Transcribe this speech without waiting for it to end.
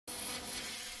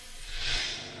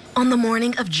On the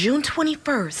morning of June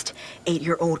 21st,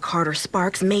 8-year-old Carter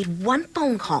Sparks made one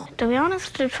phone call. To be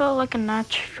honest, it felt like a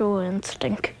natural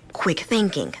instinct. Quick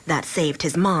thinking that saved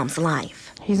his mom's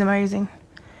life. He's amazing.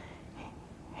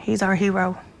 He's our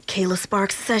hero. Kayla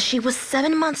Sparks says she was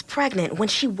 7 months pregnant when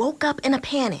she woke up in a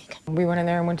panic. We went in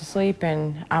there and went to sleep,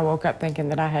 and I woke up thinking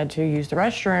that I had to use the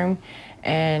restroom,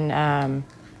 and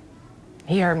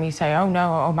he heard me say, "Oh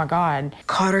no, oh my God."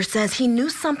 Carter says he knew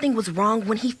something was wrong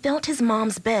when he felt his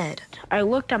mom's bed. I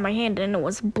looked at my hand and it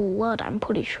was blood, I'm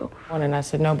pretty sure. And I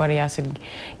said, "No, buddy," I said,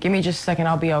 "Give me just a second,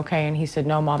 I'll be okay." And he said,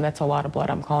 "No, Mom, that's a lot of blood.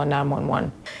 I'm calling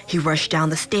 911. He rushed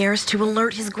down the stairs to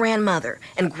alert his grandmother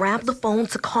and grabbed the phone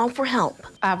to call for help.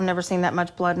 I've never seen that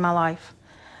much blood in my life.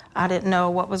 I didn't know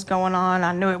what was going on.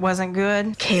 I knew it wasn't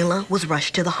good. Kayla was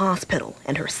rushed to the hospital,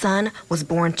 and her son was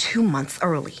born 2 months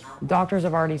early. Doctors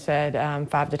have already said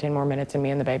 5 to 10 more minutes and me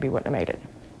and the baby wouldn't have made it.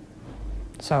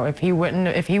 So if he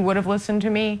would have listened to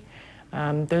me,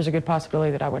 there's a good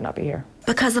possibility that I would not be here.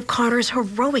 Because of Carter's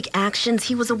heroic actions,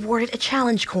 he was awarded a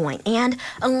challenge coin and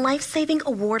a life-saving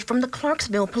award from the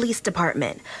Clarksville Police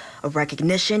Department, a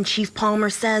recognition Chief Palmer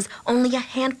says only a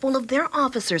handful of their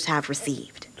officers have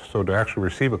received. So to actually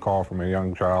receive a call from a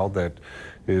young child that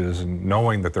is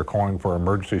knowing that they're calling for an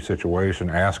emergency situation,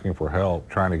 asking for help,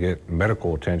 trying to get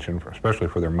medical attention, especially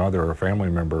for their mother or a family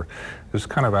member, is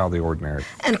kind of out of the ordinary.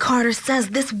 And Carter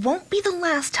says this won't be the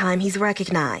last time he's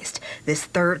recognized. This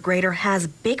third grader has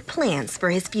big plans for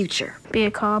his future. Be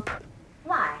a cop.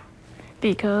 Why?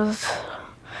 Because,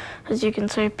 as you can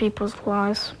save people's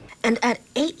lives. And at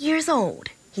 8 years old,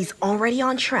 he's already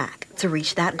on track to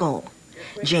reach that goal.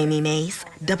 Jamie Mays,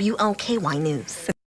 WLKY News.